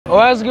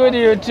What's good,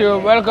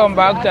 YouTube? Welcome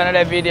back to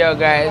another video,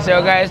 guys.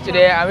 So guys,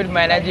 today I'm with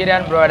my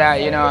Nigerian brother.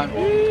 We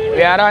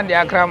are around the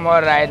Accra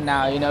Mall right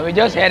now. We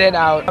just headed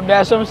out.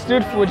 There's some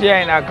street food here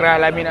in Accra,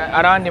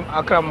 around the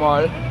Accra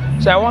Mall.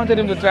 So I wanted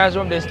him to try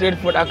some of the street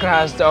food Accra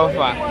has to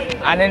offer,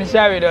 and then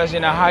share with us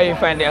how you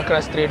find the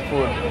Accra street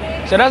food.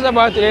 So that's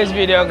about today's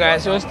video,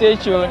 guys. So stay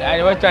tuned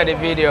and watch the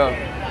video.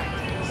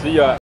 See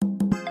ya.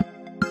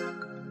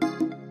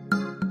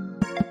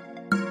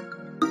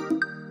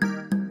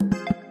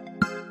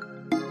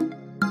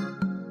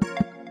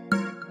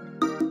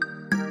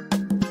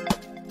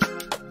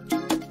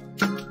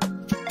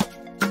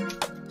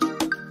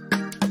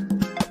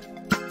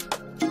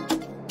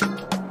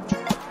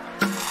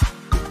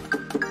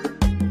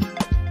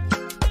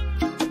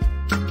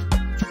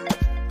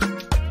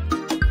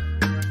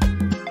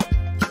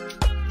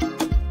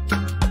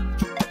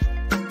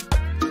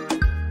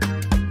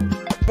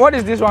 What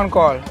is this one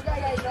called?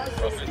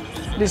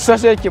 This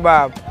sausage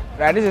kebab.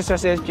 Right, this is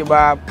sausage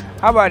kebab.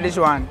 How about this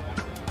one?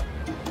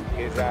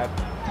 Gizzard,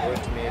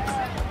 goat meat,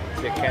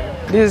 chicken.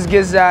 This is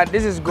gizzard,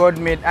 this is goat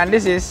meat, and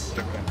this is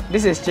Chicken.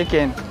 this is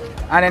chicken.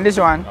 And then this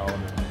one?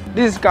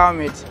 This is cow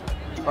meat.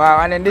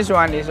 Wow, and then this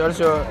one is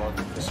also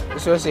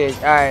sausage.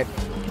 Alright.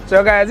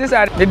 So guys, these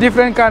are the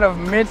different kind of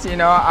meats,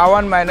 I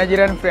want my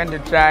Nigerian friend to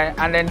try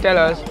and then tell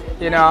us,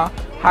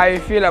 how you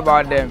feel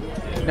about them.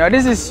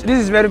 This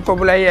is very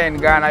popular here in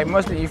Ghana.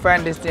 Mostly you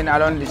find this thing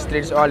along the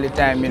streets all the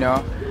time,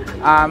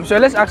 So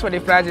let's ask for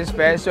the prices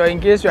first. So in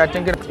case you are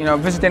thinking,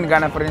 visiting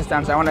Ghana, for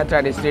instance, I want to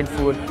try the street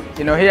food,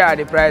 here are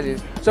the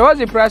prices. So what's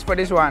the price for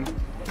this one?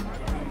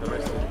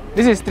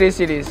 This is 3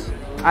 cedis.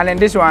 And then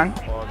this one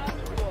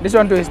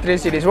too is 3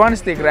 cedis. One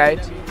stick, right?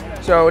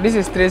 So this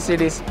is 3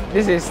 cedis.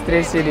 This is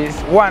 3 cedis.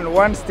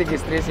 One stick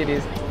is 3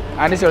 cedis.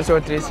 And this is also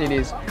 3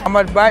 cedis. I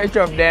might buy each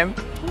of them,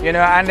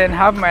 and then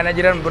have my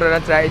Nigerian brother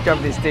try each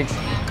of the sticks.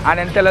 And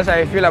then tell us how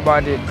you feel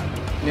about it,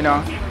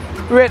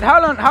 Wait,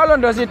 how long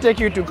does it take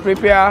you to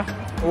prepare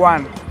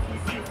one?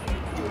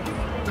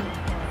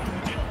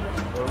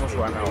 Almost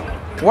 1 hour.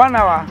 1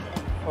 hour?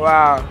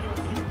 Wow.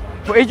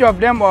 For each of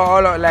them, or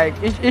all, like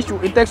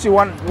it takes you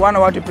one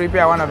hour to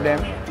prepare one of them?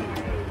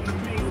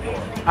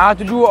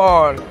 To do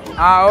all.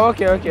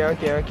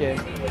 Okay.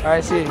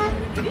 I see.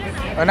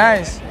 Oh,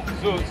 nice.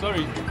 So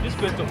sorry, this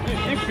question.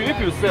 If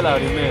you sell out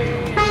the man,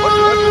 what do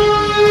you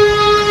do?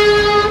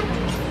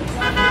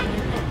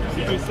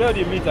 If you sell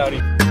the meat out,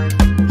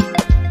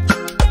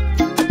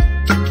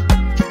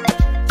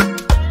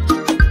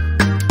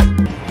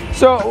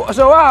 So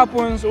what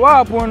happens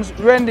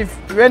when the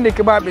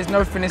kebab is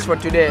not finished for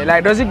today?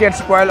 Like, does it get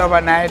spoiled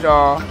overnight,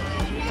 or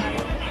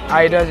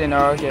it doesn't?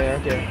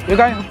 Okay.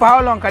 For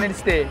how long can it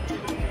stay?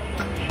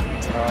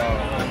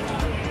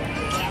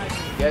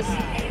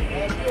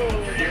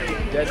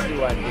 just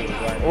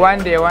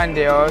 1 day. One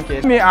day,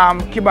 okay. Me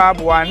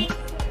kebab 1,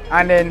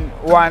 and then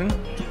 1.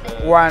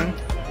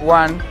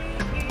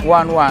 You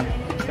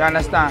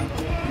understand?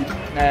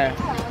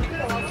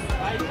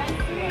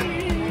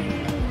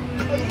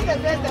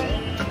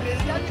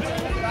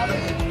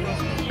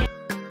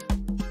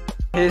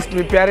 He's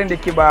preparing the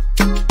kebab.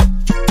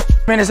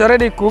 It's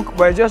already cooked,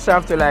 but you just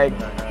have to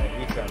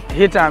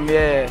heat them,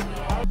 yeah.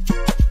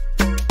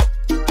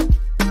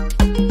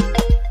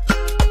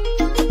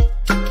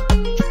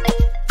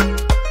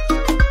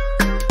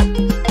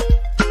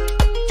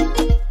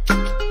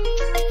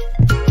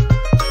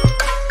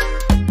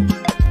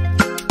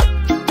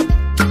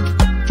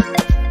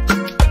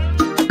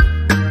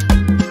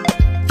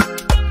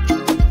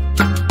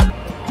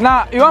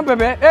 Now, you want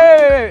pepper?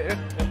 Hey!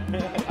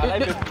 I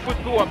like it. Put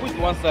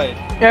one side.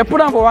 Yeah, put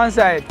them for one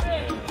side.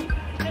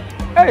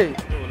 Hey!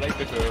 Like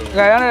pepper.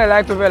 I don't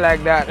like pepper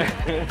like that.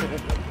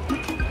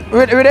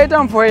 we ate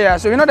them for here,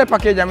 so the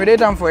package, and we ate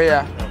them for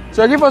here.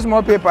 So give us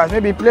more papers,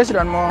 maybe place it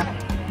on more.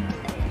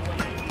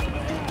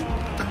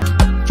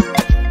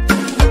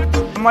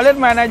 I'm gonna let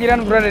my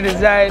Nigerian brother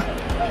decide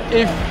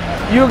if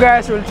you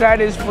guys will try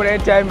this food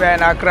anytime we're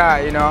in Accra,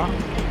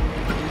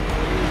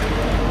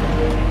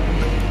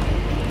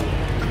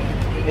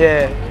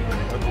 Yeah.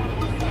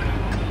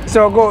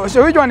 So go.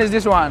 So which one is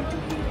this one?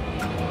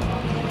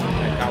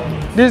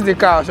 This is the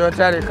cow. So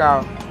try the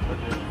cow.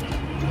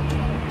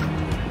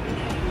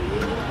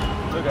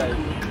 So guys,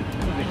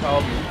 this is the cow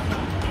meat.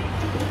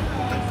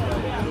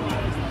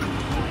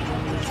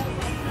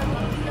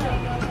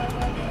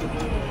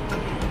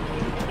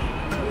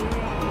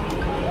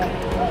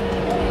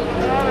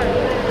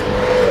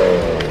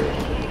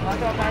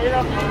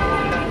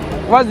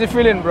 What's the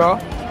feeling, bro?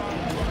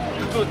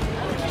 It's good.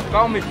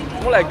 Cow meat.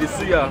 More like the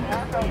suya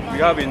we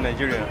have in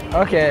Nigeria.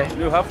 Okay.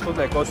 You have something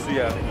like called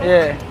suya.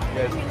 Yeah.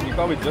 Yes, the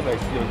cow meat is just like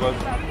suya, because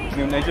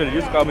in Nigeria they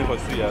use cow meat for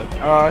suya.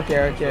 Oh,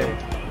 okay.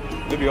 So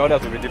maybe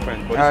others will be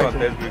different, but this one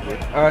tastes really good.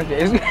 Okay.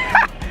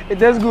 It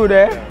tastes good,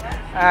 eh? Yeah.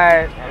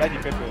 Alright. I like the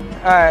pepper.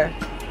 Alright.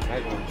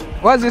 Nice one.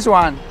 What's this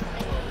one?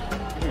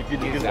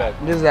 This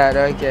Gizzard,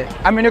 okay.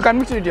 You can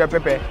mix it with your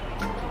pepper.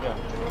 Yeah.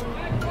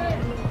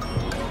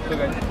 So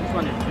guys, this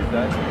one is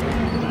gizzard.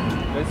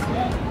 Let's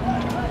see.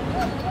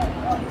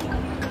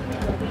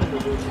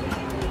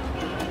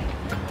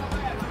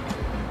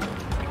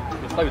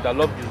 start with I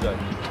love gizzard.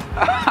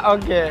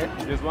 Okay.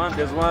 There's one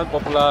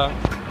popular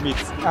meat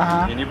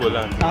in Igbo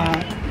land.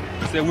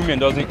 They say women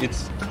does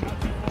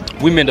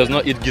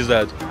not eat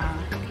gizzard.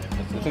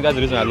 I think that's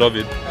the reason I love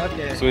it.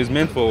 Okay. So it's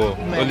meant for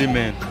only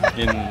men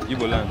in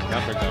Igbo land, in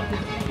Africa.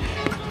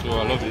 So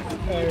I love it.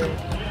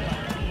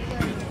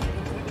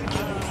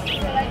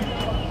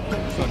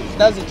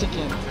 That's the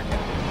chicken.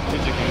 The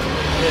chicken.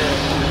 Yeah.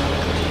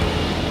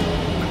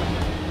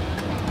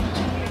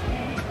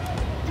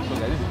 So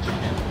that is the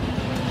chicken.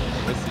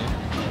 Let's see.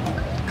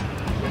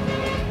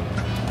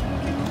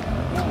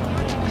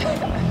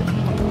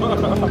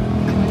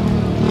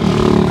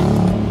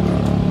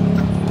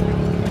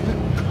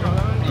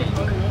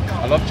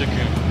 I love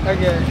chicken.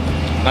 Okay.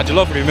 Now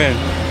jollof remain.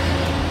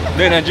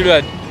 In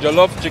Nigeria,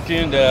 jollof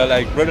chicken, they're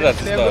like brothers and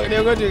sisters.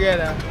 They go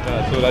together.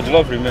 Yeah, so that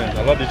jollof remain.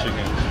 I love the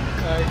chicken.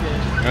 Okay.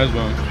 Nice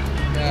one.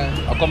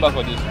 Yeah. I'll come back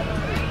for this.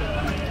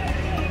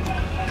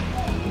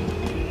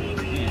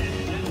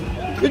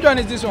 Which one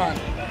is this one?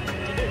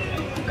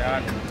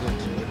 That is good.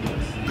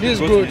 This is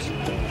good. Meat.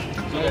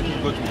 So let's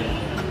go to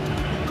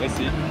it. Let's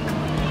see.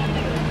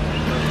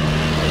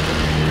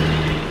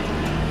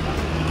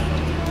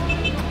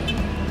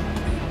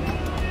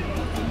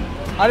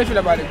 How do you feel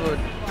about the goat?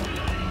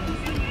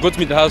 Goat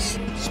meat has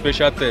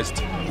special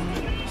taste.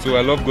 So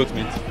I love goat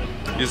meat.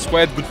 It's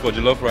quite good for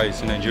jollof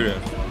rice in Nigeria.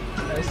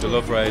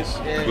 Jollof rice,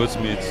 goat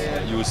meat,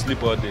 you will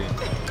sleep all day.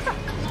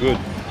 It's good.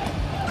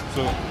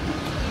 So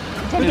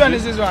which one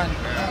is this one?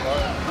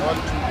 All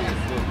two is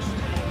goat.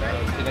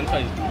 This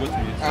one is goat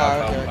meat. So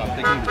Okay. I've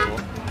taken it before.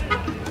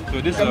 So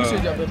this Let me see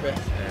your pepper.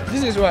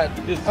 This is what?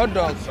 Hot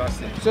dog.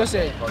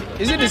 Sausage.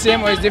 Is it the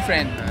same or is it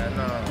different? No,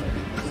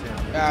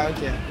 same. Ah,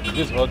 okay.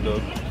 This hot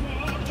dog.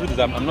 The truth is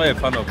I'm not a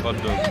fan of hot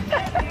dogs.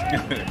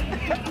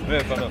 I'm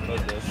not a fan of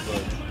hot dogs,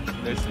 but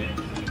let's see.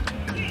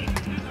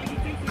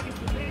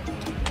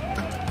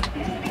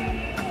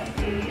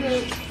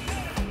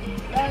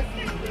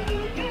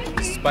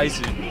 It's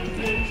spicy,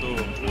 so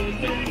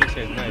it makes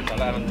sense nice. I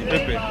like the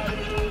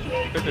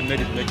pepper made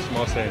it makes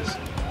more sense.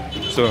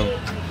 So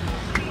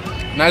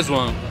nice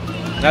one.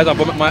 Nice one.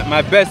 But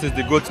my best is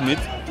the goat meat.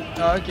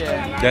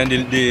 Okay. Then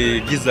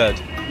the gizzard.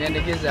 Then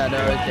the gizzard.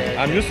 Okay.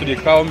 I'm used to the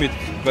cow meat,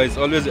 but it's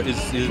always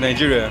it's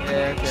Nigeria.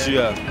 Yeah, okay.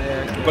 Suya.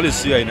 Yeah, okay. We call it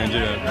suya in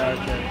Nigeria.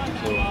 Okay.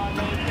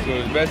 So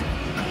the best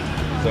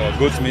is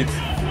goat meat,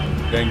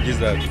 then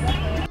gizzard.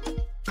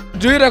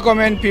 Do you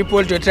recommend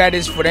people to try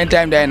this food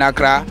anytime they're in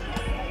Accra?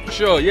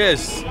 Sure,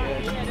 yes.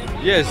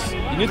 Yes,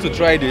 you need to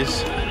try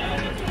this.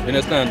 You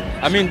understand?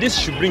 I mean, this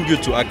should bring you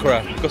to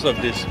Accra because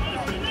of this.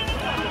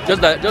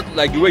 Just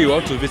like the way you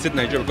want to visit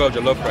Nigeria because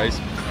of jollof rice,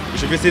 you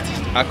should visit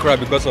Accra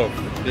because of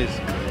this.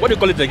 What do you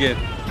call it again?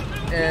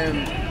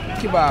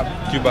 Kebab.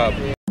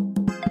 Kebab.